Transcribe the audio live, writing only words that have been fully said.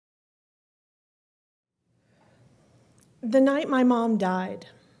The night my mom died,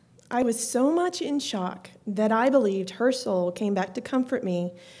 I was so much in shock that I believed her soul came back to comfort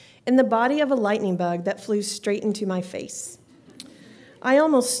me in the body of a lightning bug that flew straight into my face. I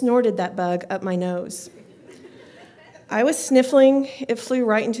almost snorted that bug up my nose. I was sniffling. It flew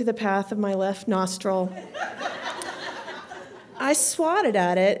right into the path of my left nostril. I swatted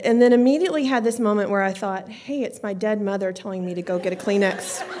at it and then immediately had this moment where I thought, hey, it's my dead mother telling me to go get a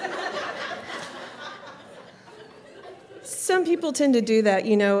Kleenex. Some people tend to do that,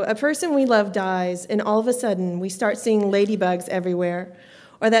 a person we love dies, and all of a sudden we start seeing ladybugs everywhere,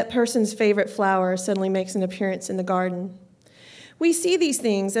 or that person's favorite flower suddenly makes an appearance in the garden. We see these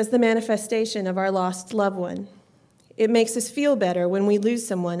things as the manifestation of our lost loved one. It makes us feel better when we lose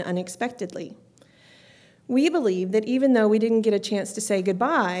someone unexpectedly. We believe that even though we didn't get a chance to say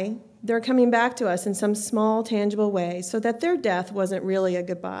goodbye, they're coming back to us in some small, tangible way so that their death wasn't really a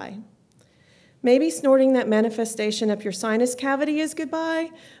goodbye. Maybe snorting that manifestation up your sinus cavity is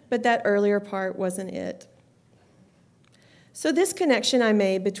goodbye, but that earlier part wasn't it. So this connection I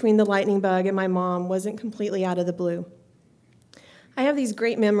made between the lightning bug and my mom wasn't completely out of the blue. I have these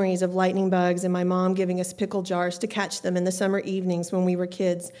great memories of lightning bugs and my mom giving us pickle jars to catch them in the summer evenings when we were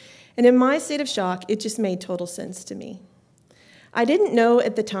kids. And in my state of shock, it just made total sense to me. I didn't know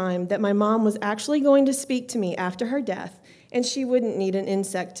at the time that my mom was actually going to speak to me after her death, and she wouldn't need an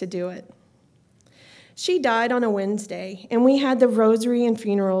insect to do it. She died on a Wednesday, and we had the rosary and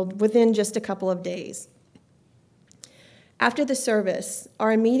funeral within just a couple of days. After the service,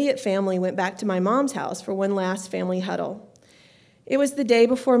 our immediate family went back to my mom's house for one last family huddle. It was the day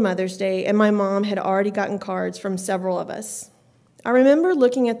before Mother's Day, and my mom had already gotten cards from several of us. I remember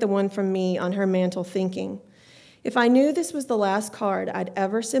looking at the one from me on her mantle thinking, if I knew this was the last card I'd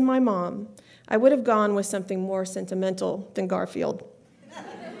ever send my mom, I would have gone with something more sentimental than Garfield.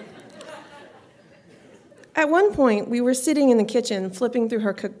 At one point, we were sitting in the kitchen flipping through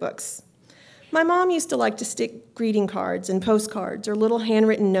her cookbooks. My mom used to like to stick greeting cards and postcards or little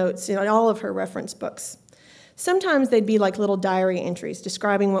handwritten notes in all of her reference books. Sometimes they'd be like little diary entries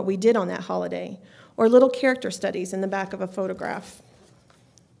describing what we did on that holiday, or little character studies in the back of a photograph.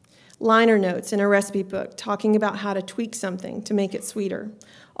 Liner notes in a recipe book talking about how to tweak something to make it sweeter,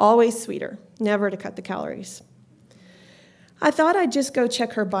 always sweeter, never to cut the calories. I thought I'd just go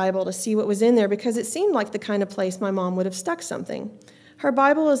check her Bible to see what was in there because it seemed like the kind of place my mom would have stuck something. Her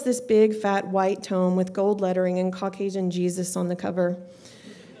Bible is this big, fat, white tome with gold lettering and Caucasian Jesus on the cover.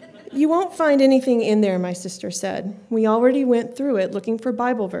 You won't find anything in there, my sister said. We already went through it looking for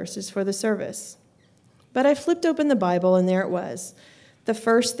Bible verses for the service. But I flipped open the Bible, and there it was, the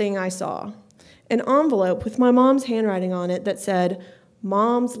first thing I saw, an envelope with my mom's handwriting on it that said,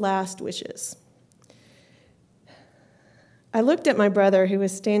 Mom's Last Wishes. I looked at my brother, who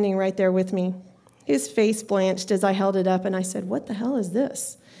was standing right there with me. His face blanched as I held it up, and I said, what the hell is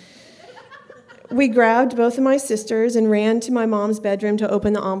this? We grabbed both of my sisters and ran to my mom's bedroom to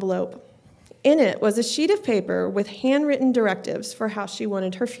open the envelope. In it was a sheet of paper with handwritten directives for how she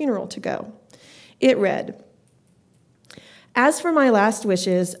wanted her funeral to go. It read, as for my last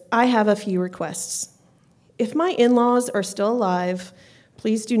wishes, I have a few requests. If my in-laws are still alive,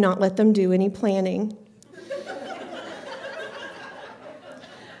 please do not let them do any planning.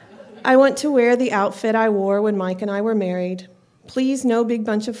 I want to wear the outfit I wore when Mike and I were married. Please, no big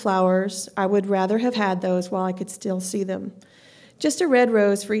bunch of flowers. I would rather have had those while I could still see them. Just a red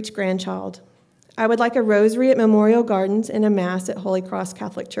rose for each grandchild. I would like a rosary at Memorial Gardens and a mass at Holy Cross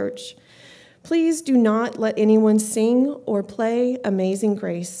Catholic Church. Please do not let anyone sing or play Amazing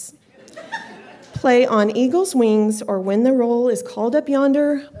Grace. Play On Eagle's Wings or When the Roll is Called Up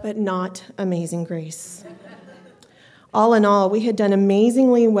Yonder, but not Amazing Grace. All in all, we had done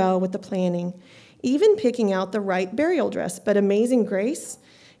amazingly well with the planning, even picking out the right burial dress, but Amazing Grace,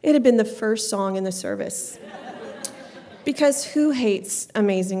 it had been the first song in the service. Because who hates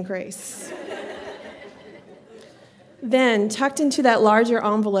Amazing Grace? Then, tucked into that larger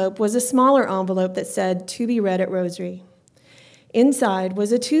envelope was a smaller envelope that said, to be read at Rosary. Inside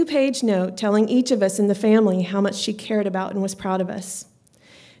was a 2-page note telling each of us in the family how much she cared about and was proud of us.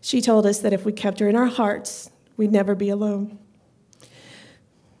 She told us that if we kept her in our hearts, we'd never be alone.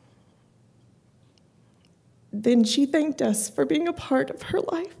 Then she thanked us for being a part of her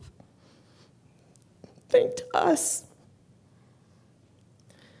life. Thanked us.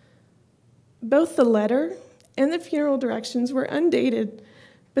 Both the letter and the funeral directions were undated,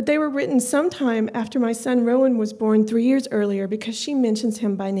 but they were written sometime after my son Rowan was born 3 years earlier because she mentions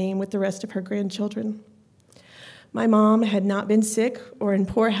him by name with the rest of her grandchildren. My mom had not been sick or in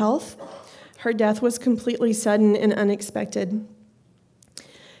poor health. Her death was completely sudden and unexpected.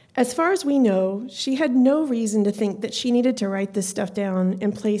 As far as we know, she had no reason to think that she needed to write this stuff down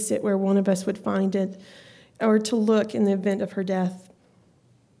and place it where one of us would find it, or to look in the event of her death.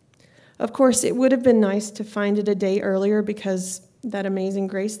 Of course, it would have been nice to find it a day earlier because that Amazing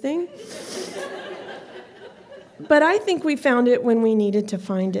Grace thing. But I think we found it when we needed to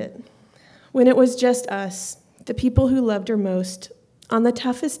find it, when it was just us, the people who loved her most, on the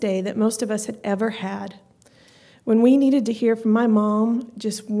toughest day that most of us had ever had, when we needed to hear from my mom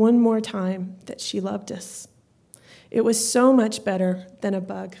just one more time that she loved us. It was so much better than a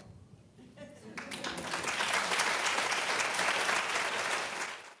bug.